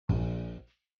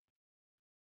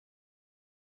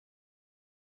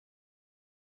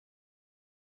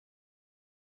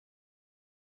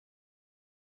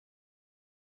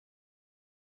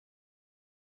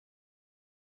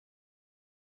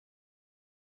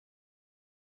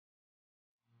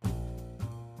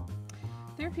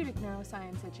Therapeutic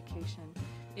neuroscience education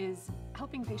is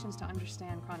helping patients to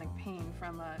understand chronic pain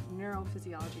from a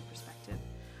neurophysiology perspective.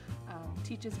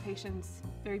 Teaches patients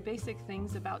very basic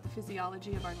things about the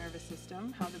physiology of our nervous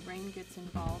system, how the brain gets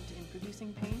involved in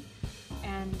producing pain,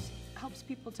 and helps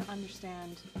people to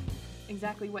understand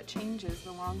exactly what changes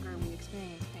the longer we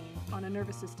experience pain on a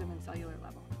nervous system and cellular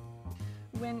level.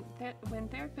 When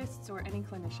therapists or any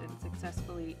clinician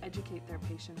successfully educate their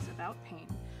patients about pain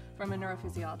from a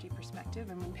neurophysiology perspective,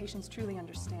 and when patients truly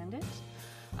understand it,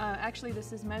 actually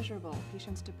this is measurable.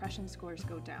 Patients' depression scores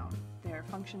go down, their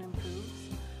function improves,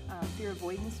 fear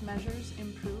avoidance measures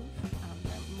improve,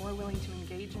 they're more willing to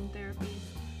engage in therapies,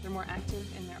 they're more active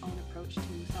in their own approach to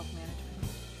self-management.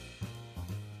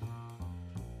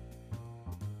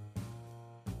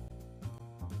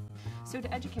 So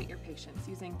to educate your patients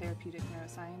using therapeutic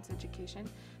neuroscience education,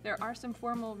 there are some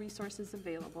formal resources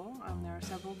available. There are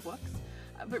several books,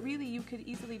 but really you could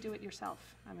easily do it yourself.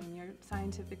 I mean, you're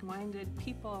scientific-minded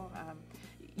people.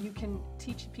 You can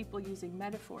teach people using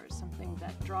metaphors, something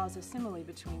that draws a simile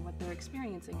between what they're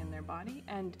experiencing in their body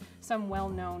and some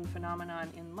well-known phenomenon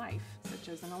in life, such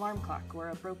as an alarm clock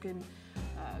or a broken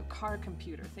car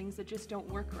computer, things that just don't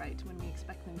work right when we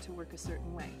expect them to work a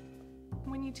certain way.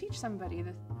 When you teach somebody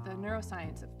the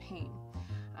neuroscience of pain,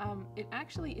 it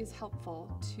actually is helpful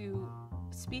to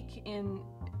speak in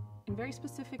very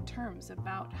specific terms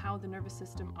about how the nervous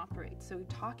system operates. So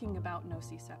talking about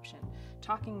nociception,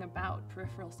 talking about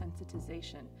peripheral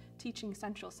sensitization, teaching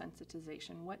central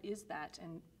sensitization. What is that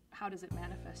and how does it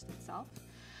manifest itself?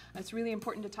 It's really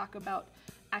important to talk about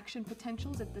action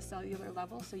potentials at the cellular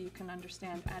level so you can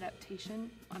understand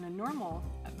adaptation on a normal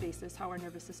basis, how our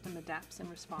nervous system adapts and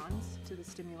responds to the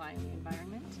stimuli in the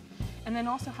environment. And then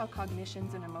also how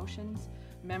cognitions and emotions,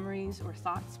 memories or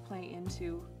thoughts play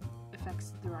into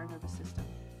effects through our nervous system.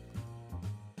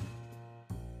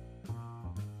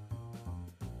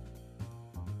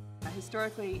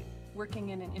 Historically, working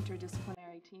in an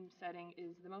interdisciplinary team setting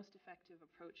is the most effective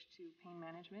approach to pain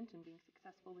management and being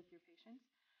successful with your patients.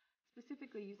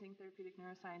 Specifically using therapeutic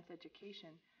neuroscience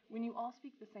education, when you all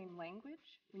speak the same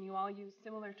language, when you all use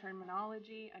similar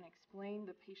terminology and explain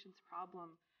the patient's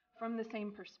problem from the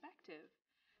same perspective,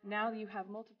 now that you have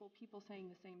multiple people saying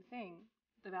the same thing,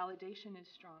 the validation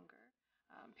is stronger,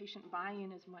 patient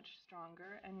buy-in is much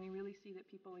stronger, and we really see that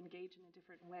people engage in a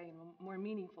different way, in a more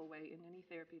meaningful way in any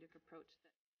therapeutic approach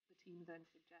that the team then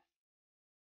suggests.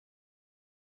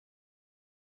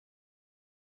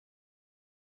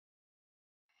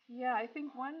 Yeah, I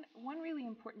think one really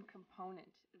important component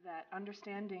that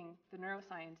understanding the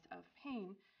neuroscience of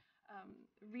pain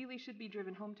really should be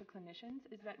driven home to clinicians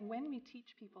is that when we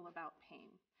teach people about pain,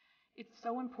 it's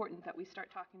so important that we start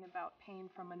talking about pain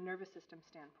from a nervous system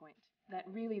standpoint, that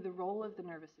really the role of the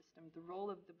nervous system, the role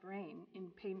of the brain in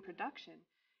pain production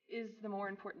is the more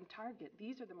important target.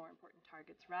 These are the more important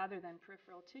targets rather than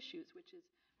peripheral tissues, which is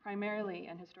primarily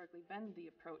and historically been the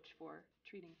approach for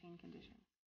treating pain conditions.